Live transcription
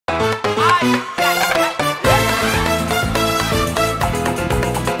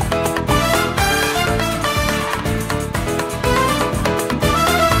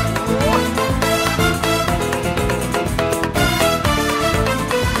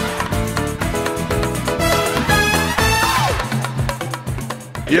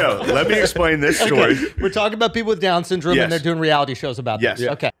Yo, let me explain this story. Okay. We're talking about people with Down syndrome, and they're doing reality shows about this. Yes.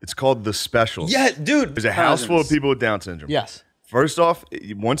 Okay. It's called The Specials. Yeah, dude. There's a house full of people with Down syndrome. Yes. First off,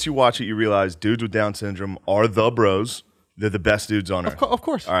 once you watch it, you realize dudes with Down syndrome are the bros. They're the best dudes on earth. Of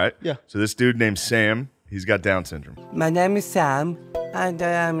course. All right? Yeah. So this dude named Sam, he's got Down syndrome. My name is Sam, and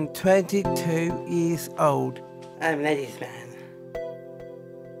I am 22 years old. I'm a ladies' man.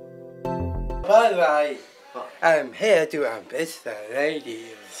 By the way, I'm here to impress the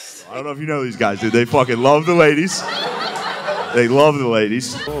ladies. I don't know if you know these guys, dude. They fucking love the ladies. They love the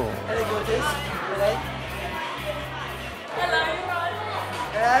ladies. Hello, gorgeous. Hello.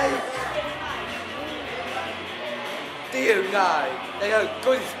 Hello. Do you know they are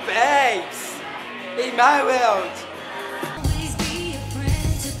good babes in my world?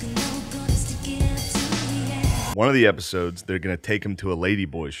 One of the episodes, they're going to take him to a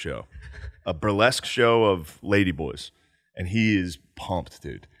Ladyboys show, a burlesque show of Ladyboys. And he is pumped,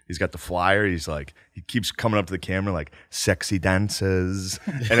 dude. He's got the flyer. He's like, he keeps coming up to the camera like, sexy dances.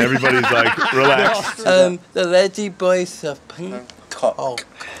 And everybody's like, relax. The Ladyboys of Bangkok.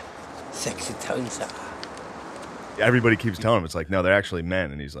 Sexy dancer. Everybody keeps telling him, it's like, no, they're actually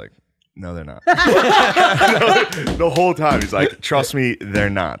men. And he's like, no, they're not. The whole time, he's like, trust me, they're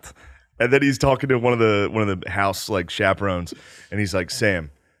not. And then he's talking to one of the house like chaperones, and he's like, Sam,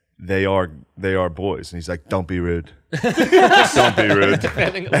 they are boys. And he's like, don't be rude. Don't be rude.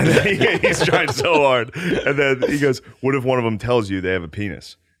 And then he's trying so hard. And then he goes, what if one of them tells you they have a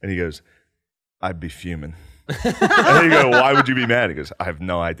penis? And he goes, I'd be fuming. And then you go, why would you be mad? He goes, I have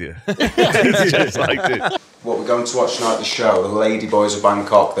no idea. It's just like, dude. What we're going to watch tonight, the show, the Ladyboys of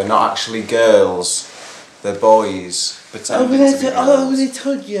Bangkok. They're not actually girls. They're boys pretending to be girls. I already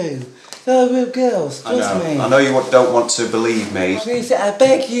told you. They're real girls, trust me. I know you don't want to believe me. Please, I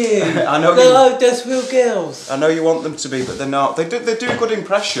beg you. I know no, there's real girls. I know you want them to be, but they're not. They do a good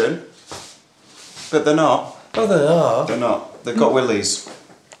impression, but they're not. Oh, they are. They're not. They've got willies.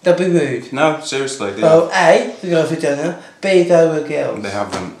 Don't be rude. No, seriously. Well, A, they go for dinner. B, they're real girls. They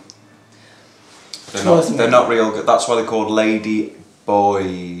haven't. Trust me. They're not real. That's why they're called lady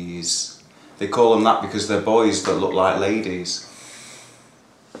boys. They call them that because they're boys that look like ladies.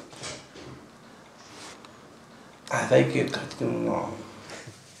 I think you've got them wrong.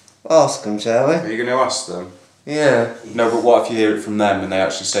 Ask them, shall we? Are you going to ask them? Yeah. No, but what if you hear it from them and they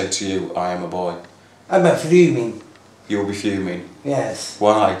actually say to you, I am a boy? I'm a fuming. You'll be fuming. Yes.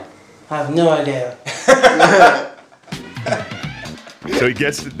 Why? I have no idea. So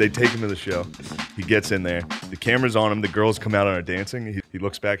they take him to the show. He gets in there. The camera's on him. The girls come out and are dancing. He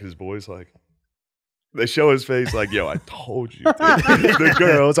looks back at his boys like, they show his face like, yo, I told you. The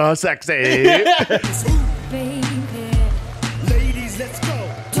girls are sexy. Ladies, let's go.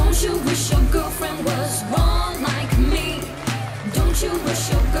 Don't you wish your girlfriend was wrong like me? Don't you wish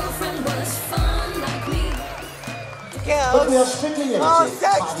your girlfriend was fun like me? Girls we are strictly are limited by the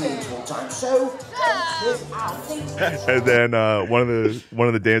sexy. usual time, so And then one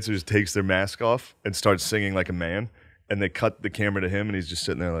of the dancers takes their mask off and starts singing like a man. And they cut the camera to him, and he's just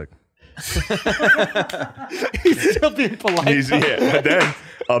sitting there like. He's still being polite. Yeah. And then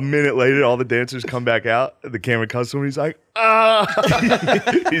a minute later, all the dancers come back out. The camera cuts to him. He's like, ah.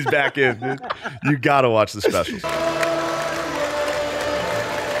 He's back in, dude. You gotta watch the specials.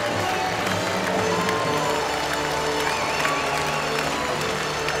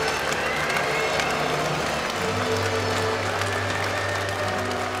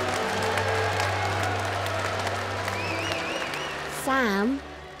 Sam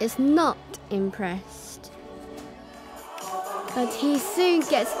is not impressed, but he soon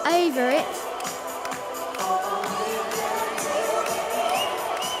gets over it.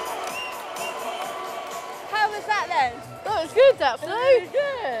 How was that then? That was good, actually. Really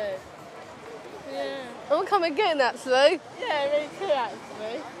good. Yeah. I'm coming again, actually. Yeah, me too,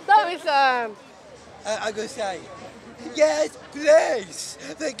 actually. That was I'm gonna say, yes, please.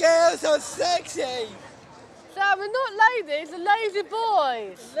 The girls are sexy. Sam, we're not ladies, we're lady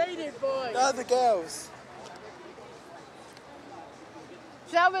boys. Lady boy. They're the girls.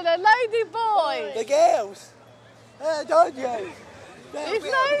 Sam, we're the lady boys. The girls. I told you. It's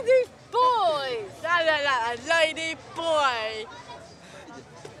lady boys. A lady boy.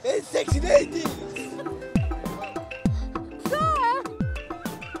 It's sexy ladies. Sam.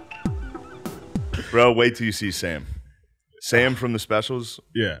 Bro, wait till you see Sam. Sam from the specials,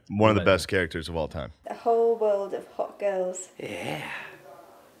 Yeah. one of the best characters of all time. A whole world of hot girls. Yeah.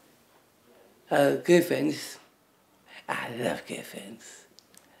 Girlfriends. I love girlfriends.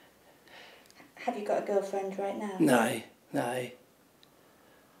 Have you got a girlfriend right now? No. No, I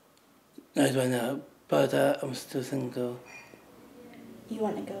don't know. But I'm still single. You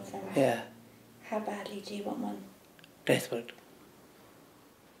want a girlfriend, right? Yeah. How badly do you want one? Desperate.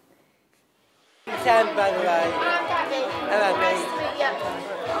 Sam, by the way. Hello,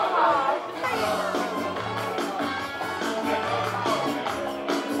 mate.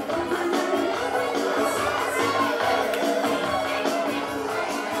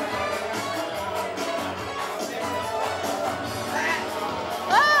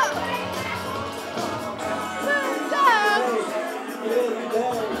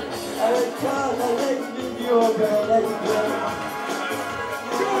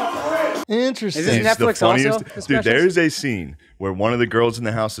 Interesting. Is this Netflix also? The Dude, there's a scene where one of the girls in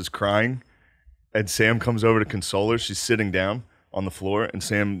the house is crying, and Sam comes over to console her. She's sitting down on the floor, and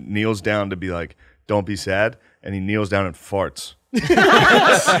Sam kneels down to be like, "Don't be sad," and he kneels down and farts. And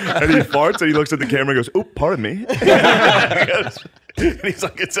he farts, and he looks at the camera and goes, "Oh, pardon me." And he's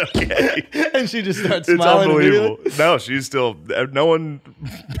like, "It's okay." And she just starts It's smiling. unbelievable. No, she's still. No one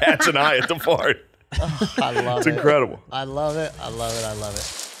bats an eye at the fart. Oh, I love It's it. incredible. I love it. I love it. I love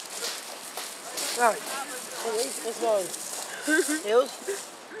it. Right. Let's go. Hills?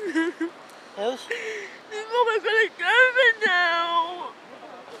 Hills? Is Mama gonna go for now?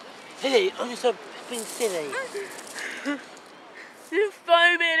 Hey, I'm just being silly. There's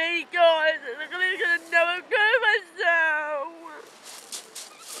so many guys and I'm gonna never go myself.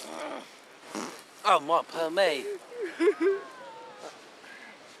 Oh, my per me.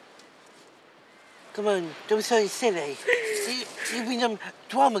 Come on, don't be so silly. You've been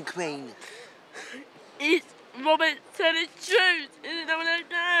drama queen. It's Robert telling truth, isn't it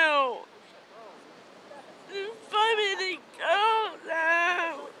now? There's so many girls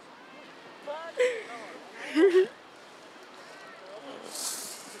now.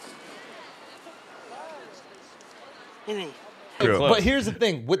 But here's the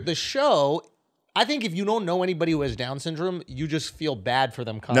thing with the show, I think if you don't know anybody who has Down syndrome, you just feel bad for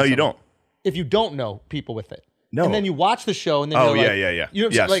them constantly. No, you don't. If you don't know people with it. No. And then you watch the show and then Oh, you're like, yeah. You know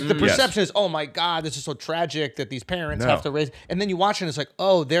what I'm Yes. saying? Like the Yes. perception is, oh my God, this is so tragic that these parents No. have to raise. And then you watch it and it's like,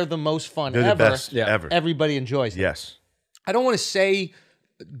 oh, they're the most fun They're ever. the best ever. Everybody enjoys it. Yes. I don't want to say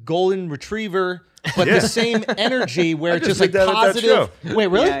golden retriever, but the same energy where it's just like did that at that positive. show. Wait,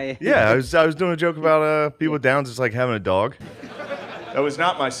 really? Yeah, I was doing a joke about people with Downs. It's like having a dog. That was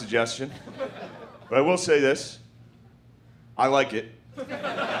not my suggestion, but I will say this: I like it.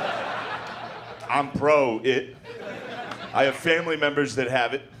 I'm pro it. I have family members that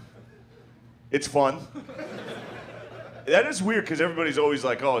have it. It's fun. That is weird because everybody's always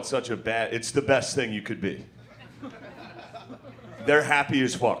like, "Oh, it's such a bad. It's the best thing you could be." They're happy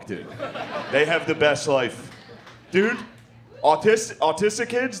as fuck, dude. They have the best life. Dude, autistic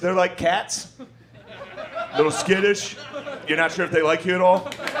kids, they're like cats. Little skittish. You're not sure if they like you at all.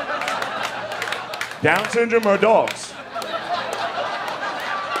 Down syndrome are dogs.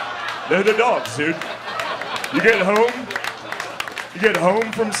 They're the dogs, dude. You get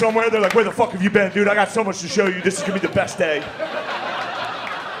home from somewhere, they're like, "Where the fuck have you been, dude? I got so much to show you. This is gonna be the best day."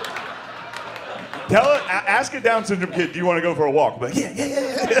 Ask a Down syndrome kid, "Do you want to go for a walk?" I'm like, yeah.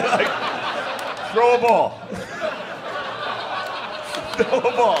 Like, throw a ball. Throw a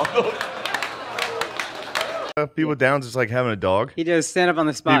ball. People with Downs, it's like having a dog. He does stand up on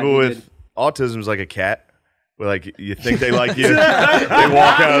the spot. People with autism is like a cat. Where like you think they like you, they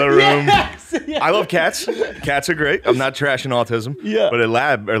walk out of the room. Yes. I love cats. Cats are great. I'm not trashing autism. Yeah. But a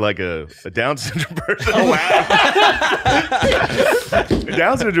lab or like a Down syndrome person.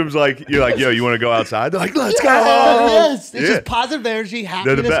 Down syndrome's like you're like, "Yo, you want to go outside?" They're like, "Let's go." Yes. It's Yeah. just positive energy, They're the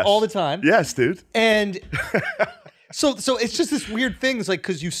happiness best. all the time. Yes, dude. And so it's just this weird thing. It's like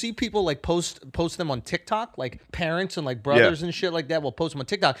because you see people like post them on TikTok, like parents and like brothers and shit like that will post them on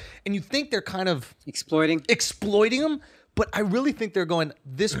TikTok, and you think they're kind of exploiting them. But I really think they're going,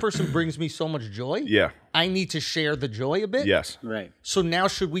 this person brings me so much joy. Yeah. I need to share the joy a bit. Yes. Right. So now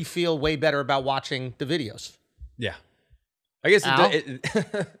should we feel way better about watching the videos? Yeah. I guess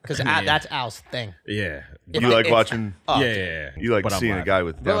because that's Al's thing. Yeah. You like watching? Yeah. You like But I'm seeing a like- guy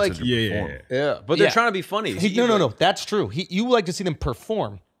with but Down like, syndrome perform. Yeah. But they're trying to be funny. No. That's true. You like to see them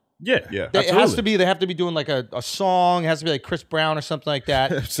perform. Yeah. It has to be. They have to be doing like a song. It has to be like Chris Brown or something like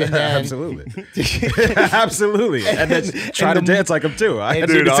that. And then, Absolutely. Absolutely. And then try to dance like him too. I had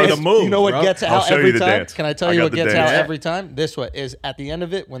to see the move. You know what bro. gets I'll out show you every the time? dance. Can I tell I you got what the gets dance. out every time? This one is at the end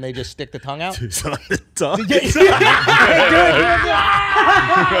of it when they just stick the tongue out. Tongue?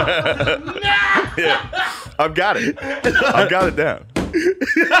 Yeah. I've got it. I've got it down.